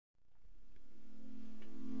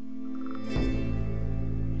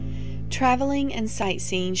Traveling and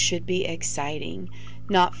sightseeing should be exciting,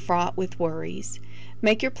 not fraught with worries.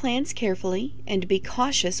 Make your plans carefully and be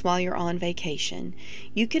cautious while you're on vacation.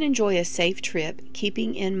 You can enjoy a safe trip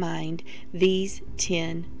keeping in mind these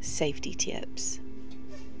 10 safety tips.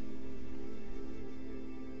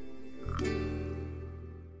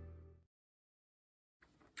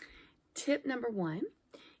 Tip number 1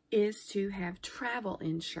 is to have travel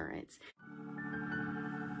insurance.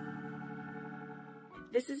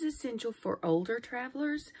 This is essential for older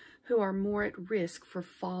travelers who are more at risk for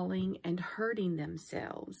falling and hurting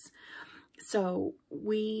themselves. So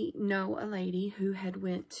we know a lady who had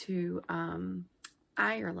went to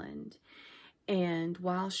Ireland, and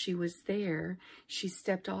while she was there, she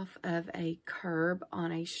stepped off of a curb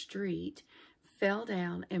on a street, fell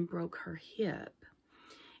down and broke her hip.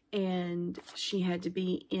 And she had to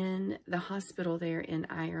be in the hospital there in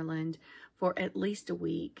Ireland for at least a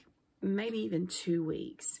week, maybe even 2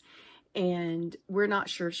 weeks. And we're not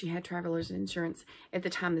sure if she had traveler's insurance at the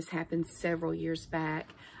time this happened several years back.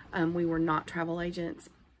 We were not travel agents,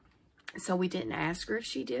 so we didn't ask her if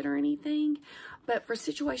she did or anything. But for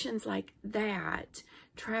situations like that,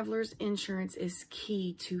 traveler's insurance is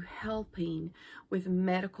key to helping with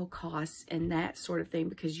medical costs and that sort of thing,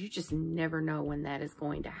 because you just never know when that is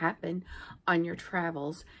going to happen on your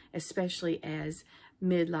travels, especially as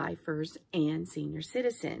midlifers and senior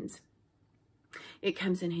citizens. It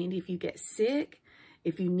comes in handy if you get sick,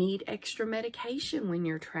 if you need extra medication when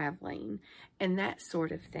you're traveling, and that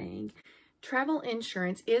sort of thing. Travel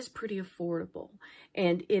insurance is pretty affordable,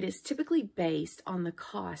 and it is typically based on the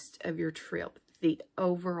cost of your trip, the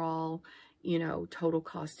overall, total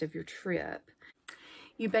cost of your trip.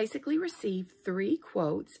 You basically receive 3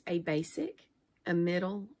 quotes, a basic, a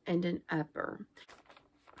middle, and an upper.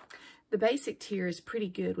 The basic tier is pretty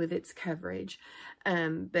good with its coverage,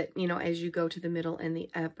 but, as you go to the middle and the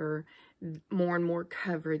upper, more and more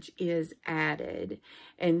coverage is added.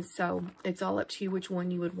 And so it's all up to you which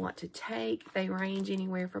one you would want to take. They range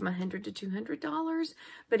anywhere from $100 to $200,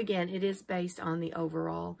 but again, it is based on the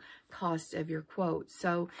overall cost of your quote.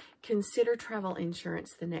 So consider travel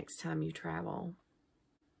insurance the next time you travel.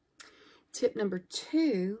 Tip number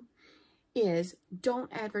 2 is don't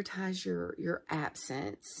advertise your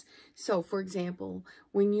absence. So for example,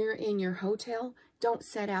 when you're in your hotel, don't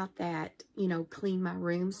set out that, clean my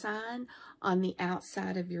room sign on the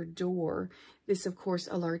outside of your door. This of course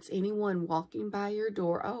alerts anyone walking by your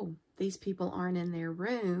door, oh, these people aren't in their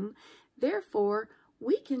room. Therefore,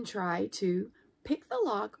 we can try to pick the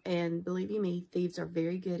lock, and believe you me, thieves are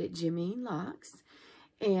very good at jimmying locks,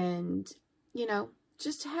 and,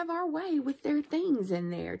 just to have our way with their things in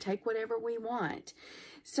there, take whatever we want.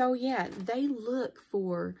 So yeah, they look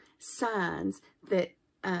for signs that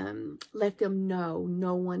let them know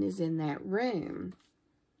no one is in that room.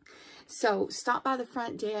 So stop by the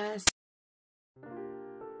front desk,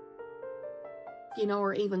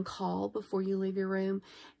 or even call before you leave your room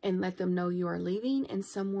and let them know you are leaving, and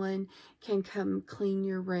someone can come clean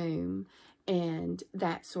your room and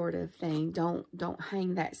that sort of thing. Don't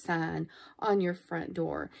hang that sign on your front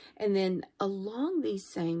door. And then along these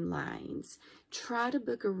same lines, try to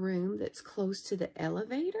book a room that's close to the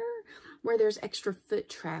elevator, where there's extra foot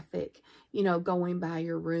traffic, going by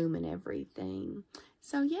your room and everything.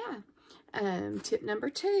 So yeah, tip number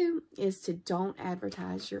 2 is to don't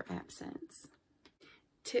advertise your absence.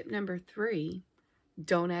 Tip number 3,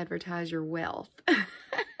 don't advertise your wealth.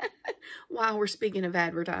 While we're speaking of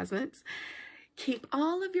advertisements, keep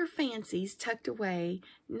all of your fancies tucked away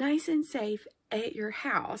nice and safe at your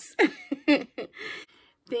house.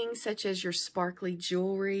 Things such as your sparkly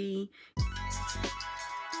jewelry,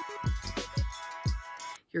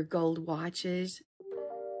 your gold watches,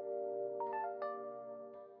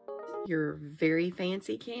 your very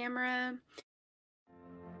fancy camera.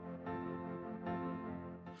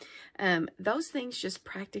 Those things just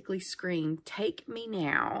practically scream, take me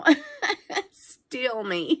now, steal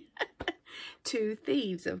me, to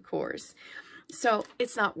thieves, of course. So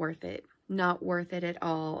it's not worth it, not worth it at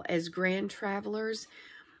all. As grand travelers,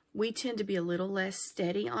 we tend to be a little less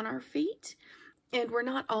steady on our feet, and we're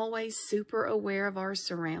not always super aware of our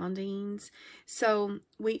surroundings. So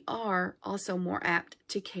we are also more apt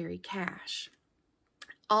to carry cash.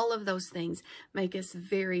 All of those things make us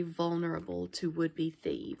very vulnerable to would-be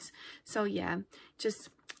thieves. So yeah, just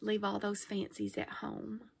leave all those fancies at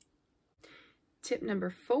home. Tip number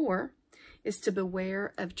 4 is to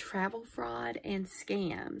beware of travel fraud and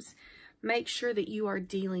scams. Make sure that you are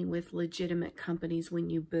dealing with legitimate companies when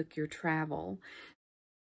you book your travel.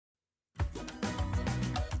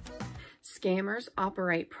 Scammers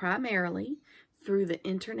operate primarily through the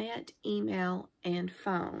internet, email, and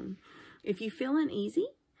phone. If you feel uneasy,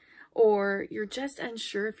 or you're just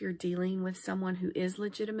unsure if you're dealing with someone who is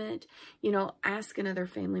legitimate, you know, ask another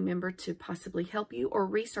family member to possibly help you, or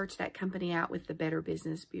research that company out with the Better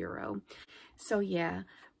Business Bureau. So yeah,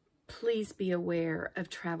 please be aware of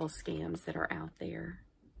travel scams that are out there.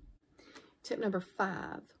 Tip number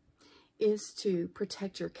 5 is to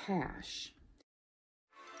protect your cash.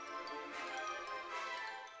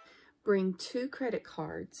 Bring 2 credit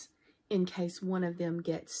cards in case one of them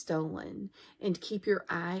gets stolen, and keep your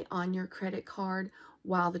eye on your credit card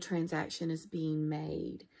while the transaction is being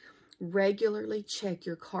made. Regularly check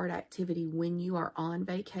your card activity when you are on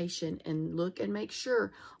vacation, and look and make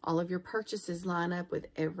sure all of your purchases line up with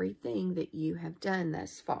everything that you have done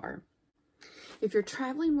thus far. If you're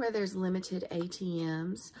traveling where there's limited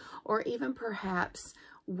ATMs, or even perhaps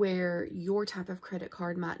where your type of credit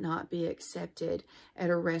card might not be accepted at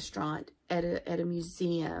a restaurant, at a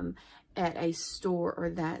museum, at a store, or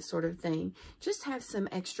that sort of thing, just have some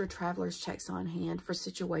extra traveler's checks on hand for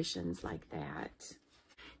situations like that.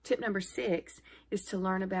 Tip number 6 is to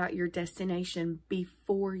learn about your destination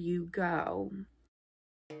before you go.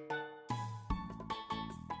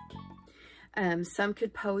 Some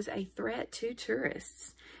could pose a threat to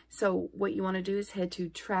tourists. So what you want to do is head to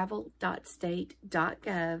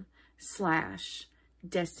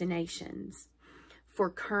travel.state.gov/destinations for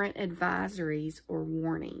current advisories or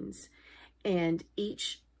warnings. And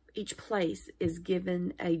each place is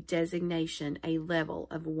given a designation, a level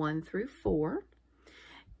of 1 through 4,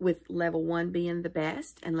 with level 1 being the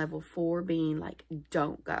best and level 4 being like,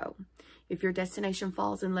 don't go. If your destination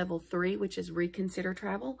falls in level 3, which is reconsider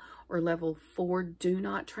travel, or level 4, do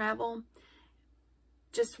not travel,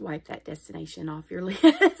 just wipe that destination off your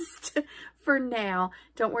list for now.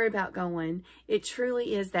 Don't worry about going. It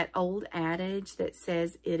truly is that old adage that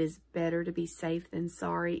says it is better to be safe than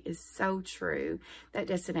sorry is so true. That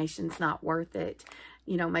destination's not worth it.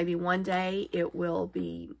 You know, maybe one day it will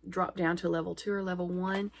be dropped down to level 2 or level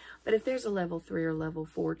 1. But if there's a level 3 or level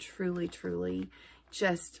 4, truly,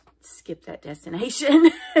 just skip that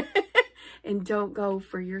destination and don't go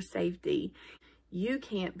for your safety. You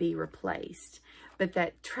can't be replaced, but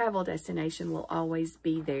that travel destination will always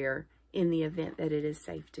be there in the event that it is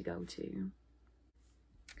safe to go to.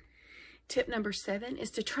 Tip number 7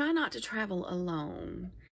 is to try not to travel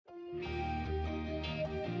alone.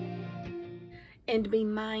 And be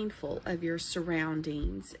mindful of your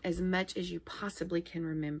surroundings as much as you possibly can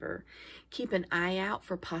remember. Keep an eye out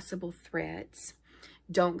for possible threats.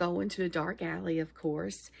 Don't go into a dark alley, of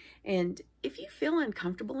course. And if you feel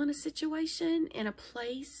uncomfortable in a situation, in a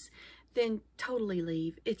place, then totally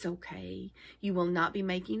leave. It's okay. You will not be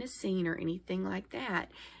making a scene or anything like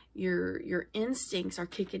that. Your instincts are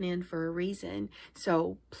kicking in for a reason,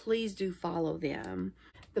 so please do follow them.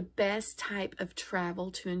 The best type of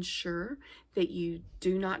travel to ensure that you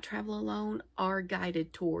do not travel alone are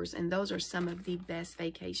guided tours, and those are some of the best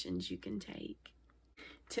vacations you can take.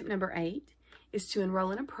 Tip number 8 is to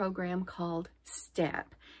enroll in a program called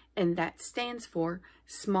STEP, and that stands for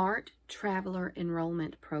Smart Traveler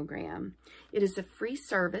Enrollment Program. It is a free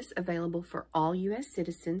service available for all U.S.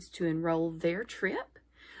 citizens to enroll their trip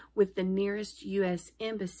with the nearest U.S.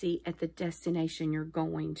 embassy at the destination you're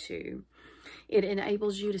going to. It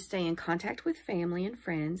enables you to stay in contact with family and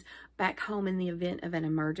friends back home in the event of an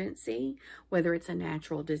emergency, whether it's a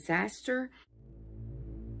natural disaster,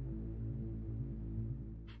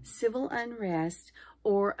 civil unrest,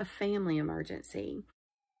 or a family emergency.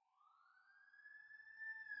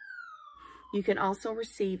 You can also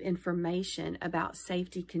receive information about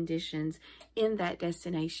safety conditions in that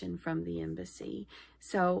destination from the embassy.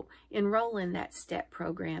 So enroll in that STEP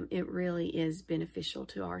program. It really is beneficial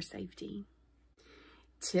to our safety.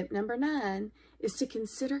 Tip number 9 is to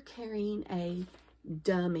consider carrying a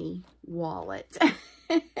dummy wallet,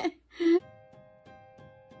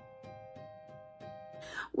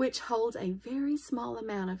 which holds a very small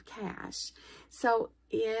amount of cash. So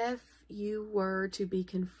if you were to be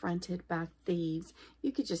confronted by thieves,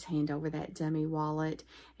 you could just hand over that dummy wallet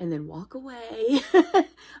and then walk away,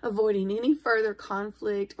 avoiding any further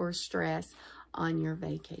conflict or stress on your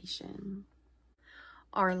vacation.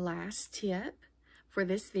 Our last tip for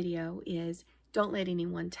this video is don't let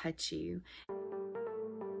anyone touch you.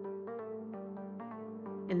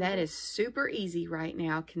 And that is super easy right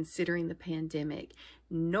now considering the pandemic.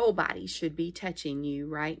 Nobody should be touching you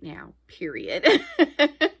right now, period.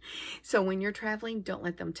 So when you're traveling, don't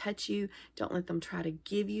let them touch you. Don't let them try to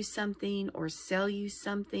give you something or sell you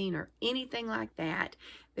something or anything like that.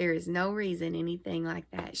 There is no reason anything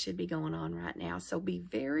like that should be going on right now. So be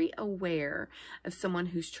very aware of someone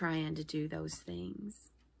who's trying to do those things.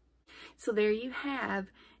 So there you have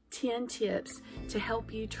 10 tips to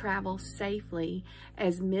help you travel safely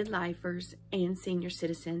as midlifers and senior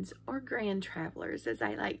citizens, or grand travelers, as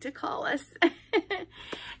I like to call us.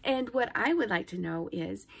 And what I would like to know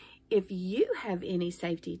is if you have any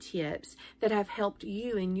safety tips that have helped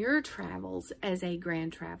you in your travels as a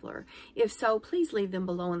grand traveler. If so, please leave them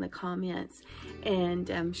below in the comments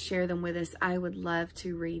and share them with us. I would love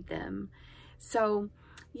to read them. So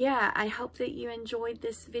yeah, I hope that you enjoyed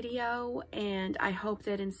this video, and I hope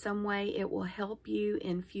that in some way it will help you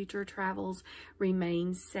in future travels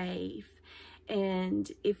remain safe. And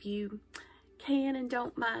if you can and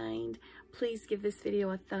don't mind, please give this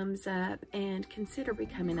video a thumbs up and consider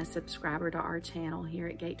becoming a subscriber to our channel here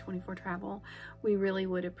at Gate 24 Travel. We really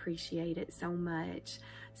would appreciate it so much.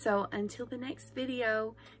 So until the next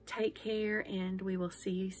video, take care and we will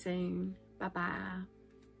see you soon. Bye-bye.